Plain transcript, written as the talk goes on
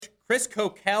Chris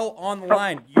Kokell on the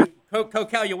line.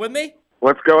 Kokell, you with me?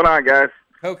 What's going on, guys?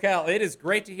 Kokell, it is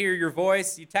great to hear your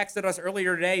voice. You texted us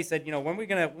earlier today. You said, when we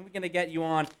gonna get you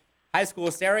on High School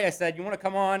Hysteria? I said, you want to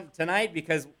come on tonight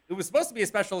because it was supposed to be a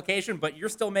special occasion, but you're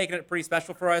still making it pretty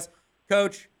special for us.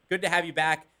 Coach, good to have you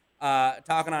back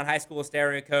talking on High School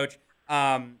Hysteria, Coach.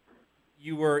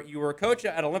 You were a coach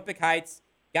at Olympic Heights,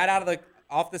 got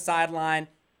off the sideline.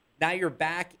 Now you're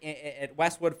back at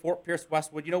Westwood, Fort Pierce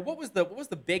Westwood. What was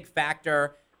the big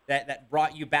factor that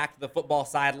brought you back to the football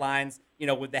sidelines?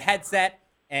 With the headset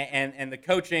and the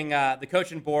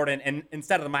coaching board and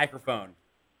instead of the microphone.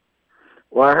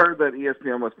 Well, I heard that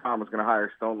ESPN was going to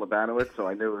hire Stone Labanowitz, so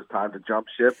I knew it was time to jump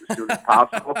ship as soon as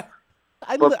possible.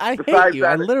 I hate you.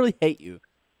 I literally hate you.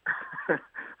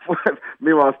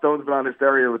 Meanwhile, Stone's been on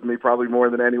Hysteria with me probably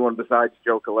more than anyone besides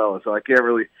Joe Colella, so I can't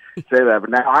really say that. But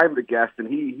now I'm the guest, and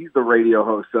he's the radio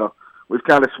host, so we've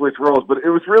kind of switched roles. But it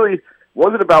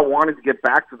wasn't about wanting to get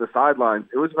back to the sidelines.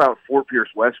 It was about Fort Pierce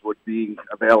Westwood being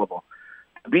available.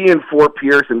 To be in Fort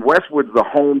Pierce, and Westwood's the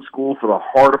home school for the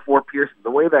heart of Fort Pierce,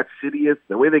 the way that city is,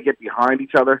 the way they get behind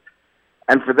each other,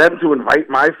 and for them to invite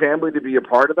my family to be a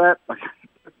part of that,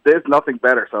 there's nothing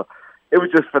better. So it was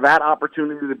just for that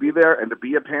opportunity to be there and to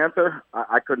be a Panther,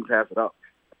 I couldn't pass it up.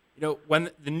 When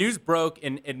the news broke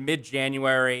in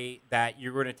mid-January that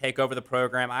you were going to take over the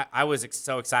program, I was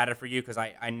so excited for you because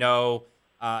I know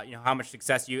how much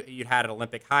success you had at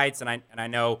Olympic Heights, and I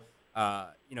know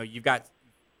you've got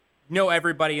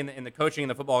everybody in the coaching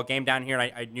and the football game down here,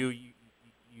 and I knew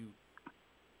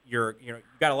you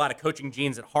got a lot of coaching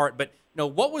genes at heart. But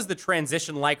what was the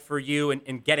transition like for you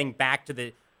in getting back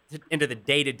into the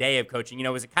day-to-day of coaching?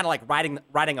 Was it kind of like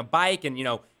riding a bike and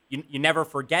you never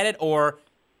forget it, or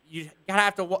you gotta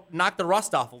have to knock the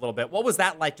rust off a little bit? What was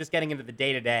that like, just getting into the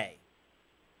day-to-day?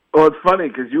 Well, it's funny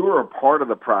because you were a part of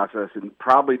the process and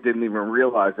probably didn't even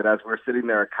realize it as we're sitting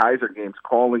there at Kaiser games,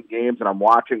 calling games, and I'm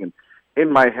watching and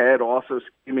in my head also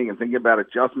scheming and thinking about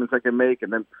adjustments I can make,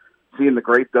 and then seeing the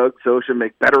great Doug Sosha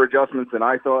make better adjustments than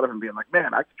I thought of and being like,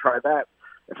 man, I could try that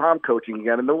if I'm coaching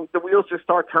again. And the wheels just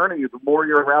start turning the more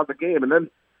you're around the game. And then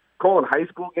calling high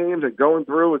school games and going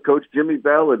through with Coach Jimmy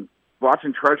Bell and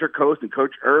watching Treasure Coast and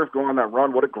Coach Irv go on that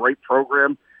run. What a great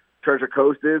program Treasure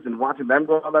Coast is, and watching them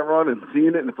go on that run and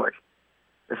seeing it. And it's like,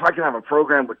 if I can have a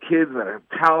program with kids that are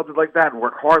talented like that and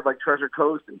work hard like Treasure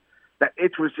Coast, and that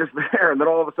itch was just there. And then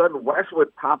all of a sudden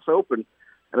Westwood pops open,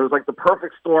 and it was like the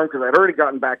perfect storm because I'd already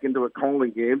gotten back into it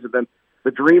calling games, and then the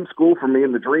dream school for me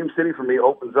and the dream city for me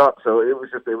opens up. So it was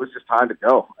just time to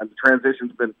go. And the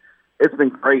transition's been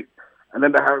great. And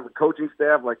then to have the coaching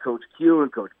staff like Coach Q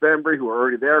and Coach Bembry, who are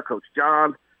already there, Coach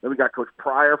John. Then we got Coach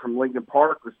Pryor from Lincoln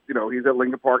Park. He's at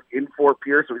Lincoln Park in Fort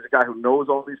Pierce, so he's a guy who knows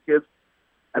all these kids.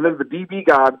 And then the DB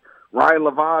god, Ryan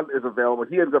Levant, is available.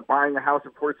 He ends up buying a house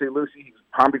in Port St. Lucie. He's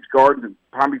Palm Beach Gardens and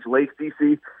Palm Beach Lakes,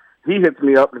 D.C. He hits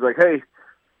me up and he's like, hey,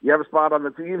 you have a spot on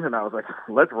the team? And I was like,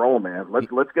 let's roll, man.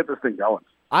 Let's get this thing going.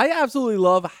 I absolutely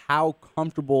love how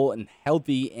comfortable and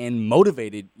healthy and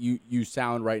motivated you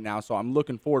sound right now. So I'm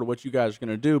looking forward to what you guys are going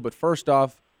to do. But first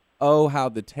off, how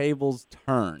the tables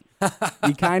turn.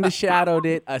 You kind of shadowed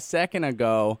it a second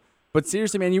ago. But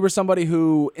seriously, man, you were somebody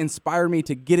who inspired me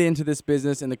to get into this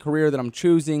business and the career that I'm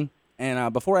choosing.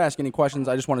 And before I ask any questions,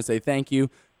 I just want to say thank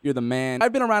you. You're the man.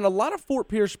 I've been around a lot of Fort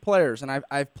Pierce players, and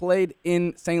I've played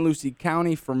in St. Lucie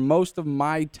County for most of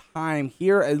my time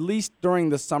here, at least during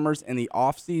the summers and the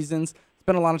off seasons.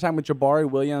 Spent a lot of time with Jabari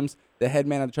Williams, the head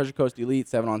man of the Treasure Coast Elite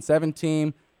 7-on-7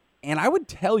 team. And I would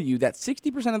tell you that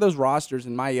 60% of those rosters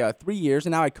in my 3 years,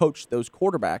 and now I coach those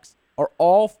quarterbacks, are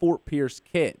all Fort Pierce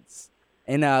kids.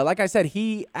 And like I said,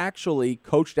 he actually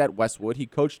coached at Westwood. He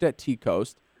coached at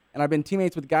T-Coast. And I've been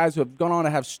teammates with guys who have gone on to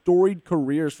have storied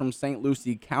careers from St.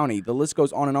 Lucie County. The list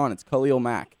goes on and on. It's Khalil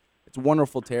Mack. It's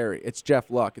Wonderful Terry. It's Jeff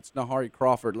Luck. It's Nahari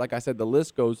Crawford. Like I said, the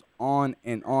list goes on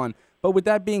and on. But with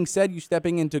that being said, you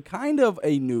stepping into kind of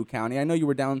a new county. I know you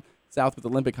were down south with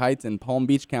Olympic Heights and Palm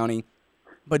Beach County.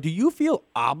 But do you feel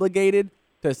obligated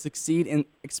to succeed, in,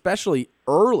 especially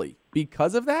early,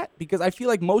 because of that? Because I feel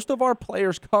like most of our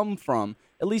players come from,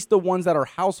 at least the ones that are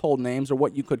household names or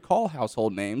what you could call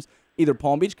household names, either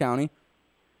Palm Beach County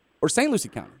or St. Lucie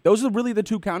County. Those are really the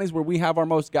two counties where we have our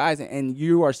most guys, and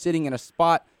you are sitting in a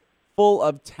spot full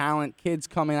of talent, kids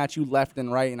coming at you left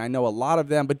and right, and I know a lot of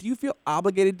them. But do you feel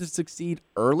obligated to succeed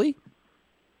early?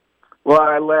 Well,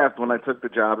 I laughed when I took the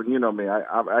job, and you know me.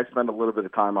 I spend a little bit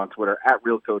of time on Twitter, at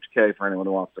RealCoachK, for anyone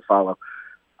who wants to follow.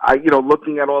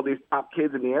 Looking at all these top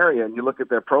kids in the area, and you look at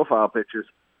their profile pictures,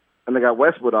 and they got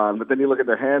Westwood on, but then you look at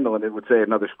their handle, and it would say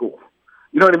another school.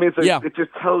 You know what I mean? So yeah. It just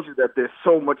tells you that there's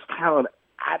so much talent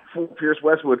at Fort Pierce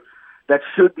Westwood that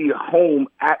should be home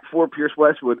at Fort Pierce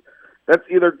Westwood that's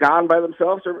either gone by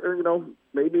themselves or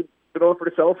maybe been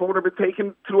offered a cell phone or been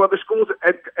taken to other schools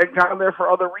and gone there for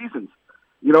other reasons.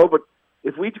 But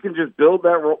if we can just build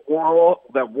that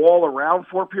wall around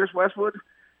Fort Pierce Westwood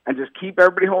and just keep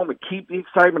everybody home and keep the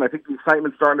excitement, I think the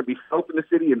excitement's starting to be felt in the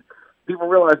city, and people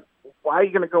realize, why are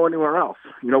you going to go anywhere else?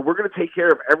 We're going to take care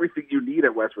of everything you need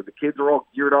at Westwood. The kids are all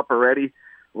geared up already.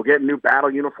 We're getting new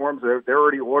battle uniforms. They're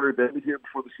already ordered. They'll be here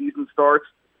before the season starts.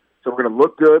 So we're going to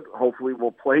look good. Hopefully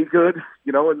we'll play good,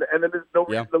 and then there's no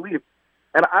reason to leave.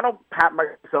 And I don't pat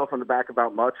myself on the back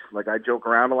about much. Like, I joke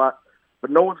around a lot. But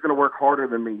no one's going to work harder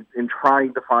than me in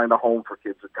trying to find a home for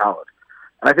kids at college.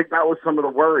 And I think that was some of the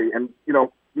worry. And,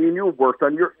 me and you have worked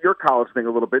on your college thing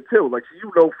a little bit too. Like,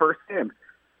 so firsthand.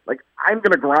 Like, I'm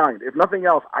going to grind. If nothing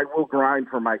else, I will grind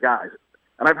for my guys.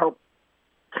 And I've helped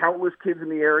countless kids in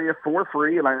the area for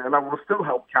free, and I will still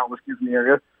help countless kids in the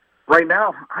area. Right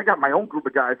now, I got my own group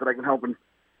of guys that I can help, and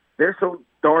they're so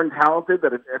darn talented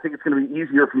that I think it's going to be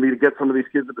easier for me to get some of these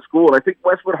kids into school. And I think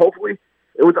Westwood, hopefully,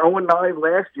 it was 0-9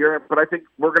 last year, but I think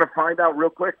we're going to find out real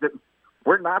quick that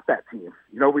we're not that team.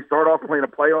 We start off playing a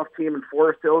playoff team in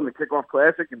Forest Hill in the Kickoff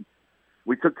Classic, and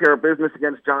we took care of business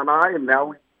against John I, and now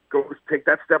we go take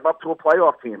that step up to a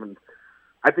playoff team. And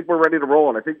I think we're ready to roll,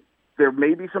 and I think there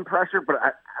may be some pressure, but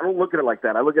I don't look at it like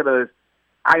that. I look at it as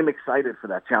I'm excited for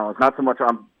that challenge, not so much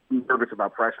I'm nervous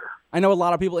about pressure. I know a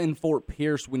lot of people in Fort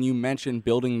Pierce, when you mentioned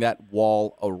building that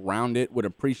wall around it, would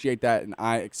appreciate that, and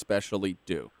I especially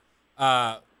do.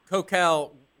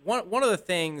 Kokell, one of the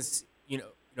things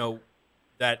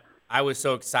that I was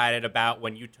so excited about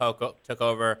when you took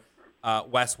over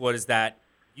Westwood is that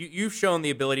you've shown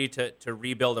the ability to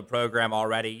rebuild a program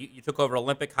already. You took over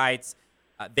Olympic Heights.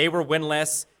 They were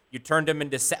winless. You turned them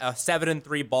into a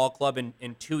 7-3 ball club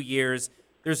in 2 years.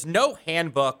 There's no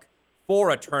handbook for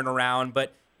a turnaround,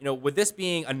 but with this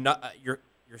being your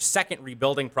second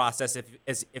rebuilding process,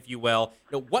 if you will,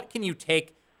 what can you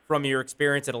take from your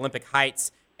experience at Olympic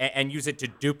Heights and use it to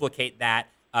duplicate that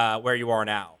where you are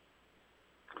now?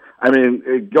 I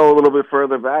mean, go a little bit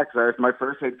further back, Cyrus. My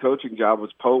first head coaching job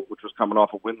was Pope, which was coming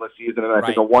off a winless season, and I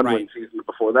think a one-win season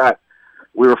before that.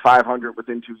 We were 500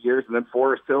 within 2 years, and then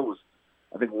Forest Hill was,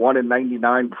 I think,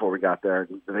 1-99 before we got there.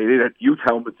 They had youth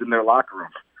helmets in their locker room.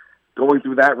 Going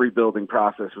through that rebuilding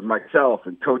process with myself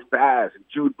and Coach Baz and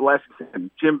Jude Blessington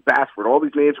and Jim Bassford, all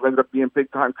these names who ended up being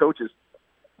big-time coaches,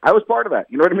 I was part of that.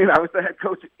 You know what I mean? I was the head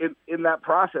coach in that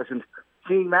process, and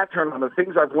seeing that turn on, the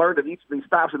things I've learned at each of these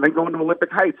stops, and then going to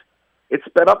Olympic Heights, it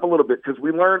sped up a little bit because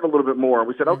we learned a little bit more.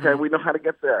 We said, okay, we know how to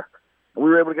get there. And we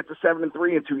were able to get to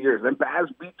 7-3 in 2 years. Then Baz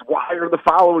beat Dwyer the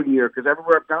following year because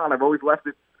everywhere I've gone, I've always left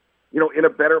it, in a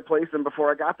better place than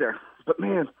before I got there. But,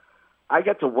 man, I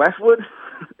get to Westwood,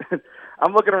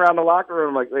 I'm looking around the locker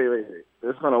room like, wait,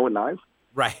 this is not 0-9?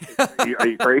 Right. Are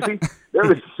you crazy?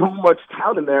 There is so much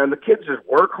talent in there, and the kids just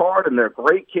work hard, and they're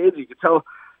great kids. You can tell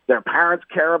their parents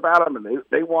care about them, and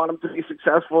they want them to be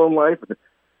successful in life.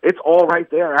 It's all right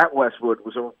there at Westwood. It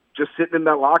was just sitting in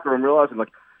that locker room realizing, like,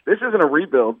 this isn't a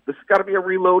rebuild. This has got to be a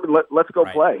reload, and let's go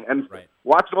play. And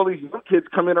watching all these young kids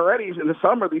come in already in the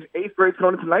summer, these 8th grades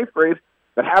going into 9th grade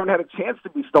that haven't had a chance to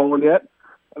be stolen yet.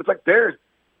 And it's like, there's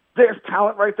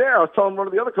talent right there. I was telling one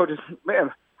of the other coaches,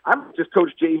 man, I'm just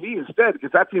coach JV instead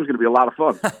because that team's going to be a lot of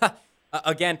fun.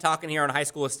 Again, talking here on High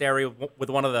School Hysteria with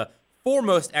one of the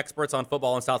foremost experts on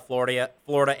football in South Florida,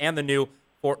 and the new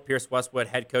Fort Pierce Westwood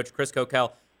head coach, Chris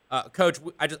Kokell. Coach,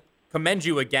 I just commend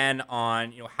you again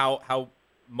on how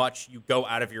much you go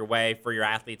out of your way for your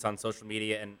athletes on social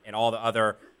media and all the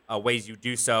other ways you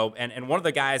do so. And one of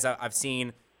the guys I've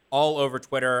seen all over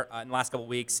Twitter in the last couple of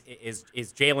weeks is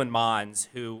Jalen Mons,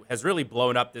 who has really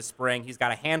blown up this spring. He's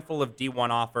got a handful of D1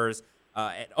 offers.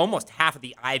 Almost half of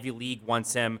the Ivy League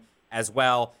wants him as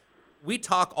well. We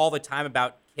talk all the time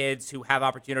about kids who have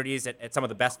opportunities at some of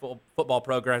the best football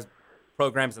programs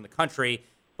in the country,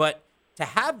 but to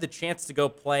have the chance to go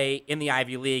play in the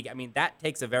Ivy League, I mean, that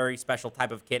takes a very special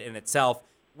type of kid in itself.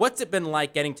 What's it been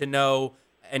like getting to know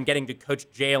and getting to coach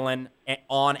Jalen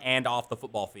on and off the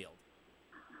football field?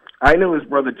 I knew his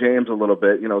brother James a little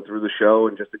bit, through the show,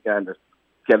 and just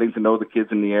getting to know the kids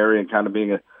in the area and kind of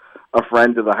being a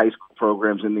friend to the high school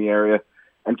programs in the area.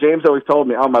 And James always told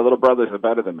me, my little brothers are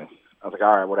better than me. I was like,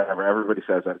 all right, whatever. Everybody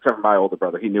says that, except for my older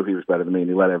brother. He knew he was better than me, and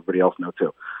he let everybody else know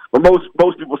too. But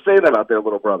most people say that about their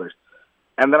little brothers.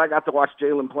 And then I got to watch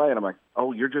Jalen play, and I'm like,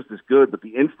 oh, you're just as good. But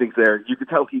the instincts there, you could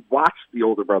tell he watched the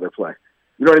older brother play.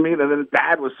 You know what I mean? And then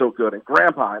Dad was so good, and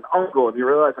Grandpa and Uncle, and you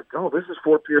realize, like, oh, this is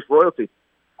Fort Pierce royalty.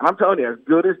 And I'm telling you, as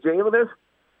good as Jalen is,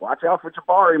 watch out for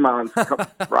Jabari Mons,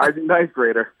 rising ninth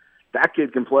grader. that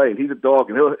kid can play, and he's a dog,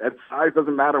 and size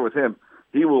doesn't matter with him.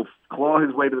 He will claw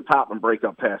his way to the top and break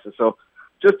up passes. So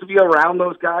just to be around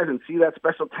those guys and see that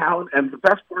special talent, and the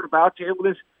best part about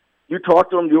Jalen is you talk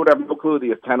to them, you would have no clue that he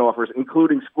has 10 offers,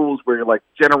 including schools where you're like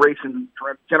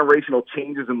generational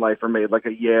changes in life are made, like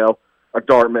a Yale, a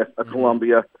Dartmouth, a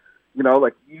Columbia. You know,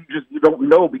 like you don't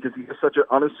know because he's just such an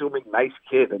unassuming, nice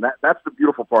kid, and that's the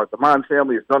beautiful part. The Mon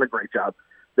family has done a great job.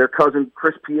 Their cousin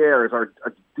Chris Pierre is our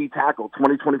D tackle,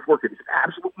 2024 kid. He's an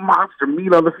absolute monster,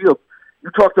 meat on the field. You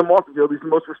talk to him off the field, he's the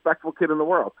most respectful kid in the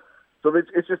world. So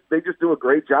they just do a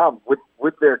great job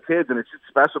with their kids, and it's just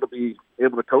special to be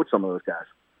able to coach some of those guys.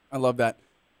 I love that.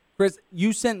 Chris,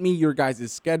 you sent me your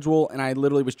guys' schedule, and I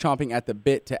literally was chomping at the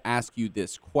bit to ask you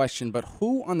this question, but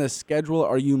who on the schedule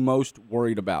are you most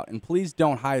worried about? And please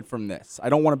don't hide from this. I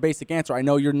don't want a basic answer. I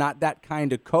know you're not that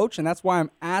kind of coach, and that's why I'm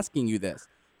asking you this.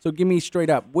 So give me straight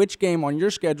up, which game on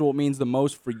your schedule means the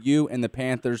most for you and the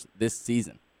Panthers this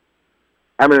season?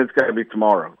 I mean, it's got to be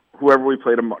tomorrow. Whoever we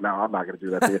play tomorrow. No, I'm not going to do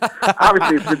that to you.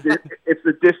 Obviously, it's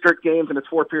the district games, and it's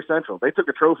Fort Pierce Central. They took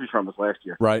a trophy from us last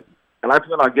year. Right. And I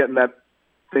plan on getting that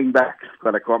thing back.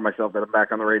 Glad I caught myself that I'm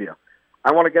back on the radio.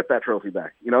 I want to get that trophy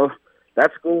back. You know,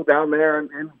 that school down there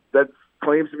and that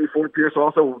claims to be Fort Pierce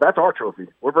also, that's our trophy.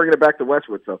 We're bringing it back to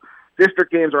Westwood. So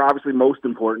district games are obviously most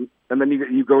important, and then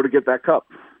you go to get that cup.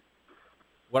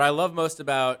 What I love most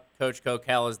about Coach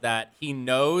Kokell is that he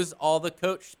knows all the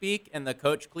coach speak and the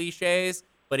coach cliches,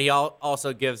 but he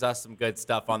also gives us some good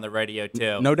stuff on the radio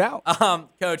too. No doubt.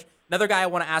 Coach, another guy I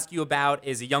want to ask you about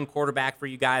is a young quarterback for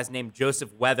you guys named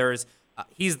Joseph Weathers.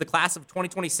 He's the class of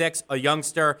 2026, a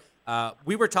youngster.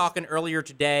 We were talking earlier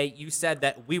today. You said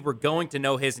that we were going to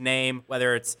know his name,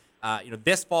 whether it's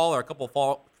this fall or a couple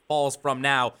falls from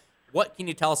now. What can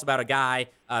you tell us about a guy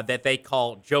that they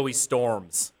call Joey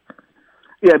Storms?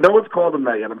 Yeah, no one's called him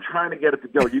that yet. I'm trying to get it to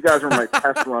go. You guys are my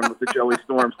test run with the Joey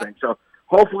Storms thing. So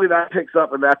hopefully that picks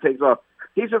up and that takes off.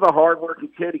 He's just a hard-working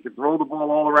kid. He can throw the ball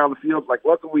all around the field. Like,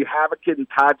 luckily we have a kid in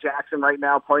Todd Jackson right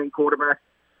now playing quarterback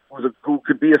who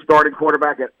could be a starting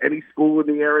quarterback at any school in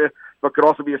the area, but could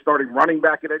also be a starting running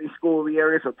back at any school in the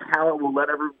area. So talent will let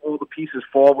all the pieces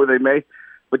fall where they may.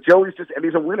 But Joey's and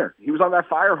he's a winner. He was on that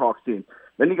Firehawks team.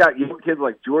 Then you got young kids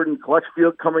like Jordan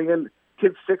Clutchfield coming in.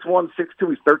 Kid's 6'1", 6'2".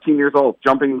 He's 13 years old,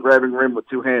 jumping and grabbing rim with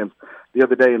two hands the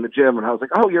other day in the gym. And I was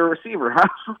like, oh, you're a receiver, huh?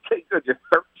 Okay, good. You're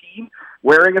 13,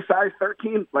 wearing a size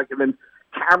 13. And then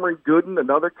Cameron Gooden,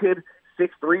 another kid, 6'3",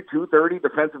 230,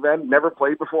 defensive end, never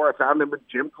played before. I found him in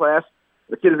gym class.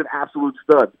 The kid is an absolute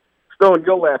stud. Stone,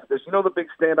 you'll laugh at this. You know the big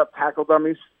stand-up tackle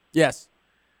dummies? Yes.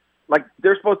 Like,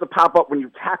 they're supposed to pop up when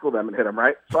you tackle them and hit them,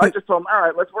 right? So I just told him, all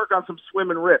right, let's work on some swim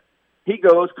and rip. He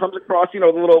goes, comes across, the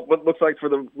little, what looks like for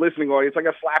the listening audience, like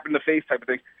a slap in the face type of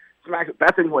thing. Smacks it.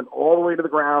 That thing went all the way to the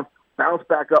ground, bounced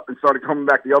back up, and started coming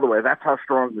back the other way. That's how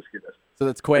strong this kid is. So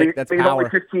that's quick. That's he's power. Only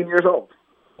 15 years old.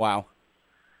 Wow.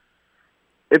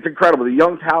 It's incredible. The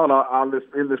young talent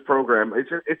in this program, it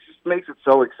just makes it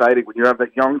so exciting when you have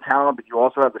that young talent, but you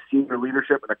also have the senior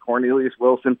leadership and a Cornelius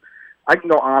Wilson. I can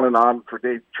go on and on for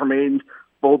days. Tremaine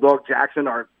Bulldog Jackson,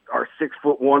 our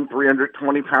 6'1",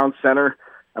 320-pound center.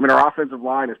 I mean, our offensive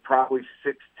line is probably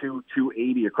 6'2",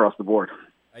 280 across the board.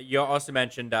 You also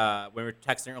mentioned when we were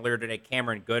texting earlier today,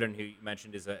 Cameron Gooden, who you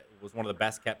mentioned was one of the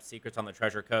best kept secrets on the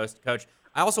Treasure Coast. Coach,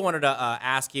 I also wanted to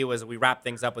ask you as we wrap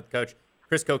things up with Coach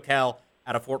Chris Kokell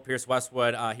out of Fort Pierce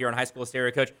Westwood here on High School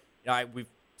Stereo. Coach, we've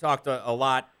talked a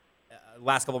lot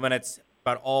last couple of minutes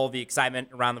about all the excitement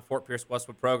around the Fort Pierce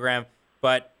Westwood program,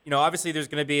 but obviously there's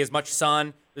going to be as much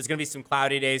sun. There's going to be some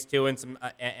cloudy days too, and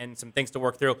some things to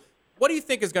work through. What do you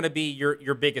think is going to be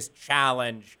your biggest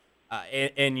challenge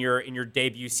in your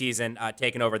debut season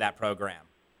taking over that program?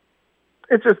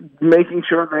 It's just making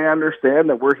sure they understand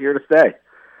that we're here to stay.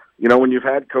 When you've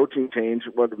had coaching change,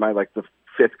 what am I, like the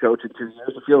fifth coach in 2 years,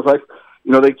 it feels like,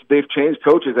 they've changed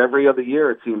coaches every other year,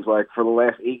 it seems like, for the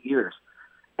last 8 years.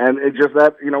 And it's just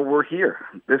that, we're here.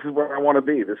 This is where I want to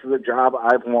be. This is a job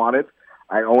I've wanted.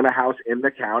 I own a house in the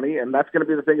county, and that's going to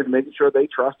be the thing, is making sure they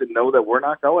trust and know that we're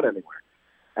not going anywhere.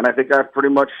 And I think I've pretty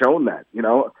much shown that.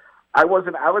 I was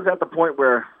at the point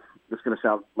where, this is going to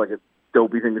sound like a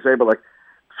dopey thing to say, but like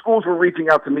schools were reaching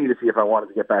out to me to see if I wanted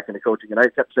to get back into coaching, and I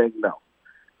kept saying no.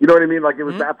 You know what I mean? Like, it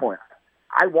was that point.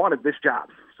 I wanted this job.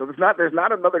 So there's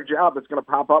not another job that's going to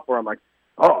pop up where I'm like,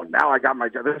 oh, now I got my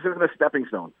job. This isn't a stepping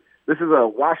stone. This is a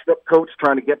washed-up coach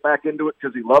trying to get back into it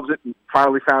because he loves it and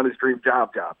finally found his dream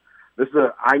job. This is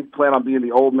I plan on being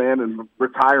the old man and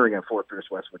retiring at Fort Pierce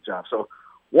Westwood job. So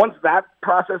once that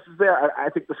process is there, I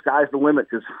think the sky's the limit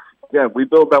because, again, we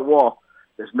build that wall.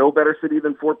 There's no better city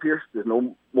than Fort Pierce. There's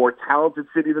no more talented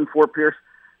city than Fort Pierce.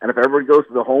 And if everybody goes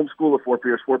to the home school of Fort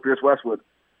Pierce Westwood,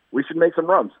 we should make some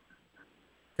runs.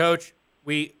 Coach,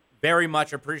 we very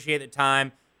much appreciate the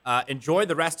time. Enjoy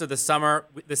the rest of the summer.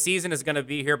 The season is going to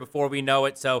be here before we know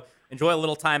it, so enjoy a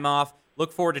little time off.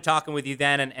 Look forward to talking with you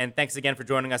then, and thanks again for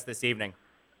joining us this evening.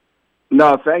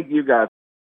 No, thank you guys.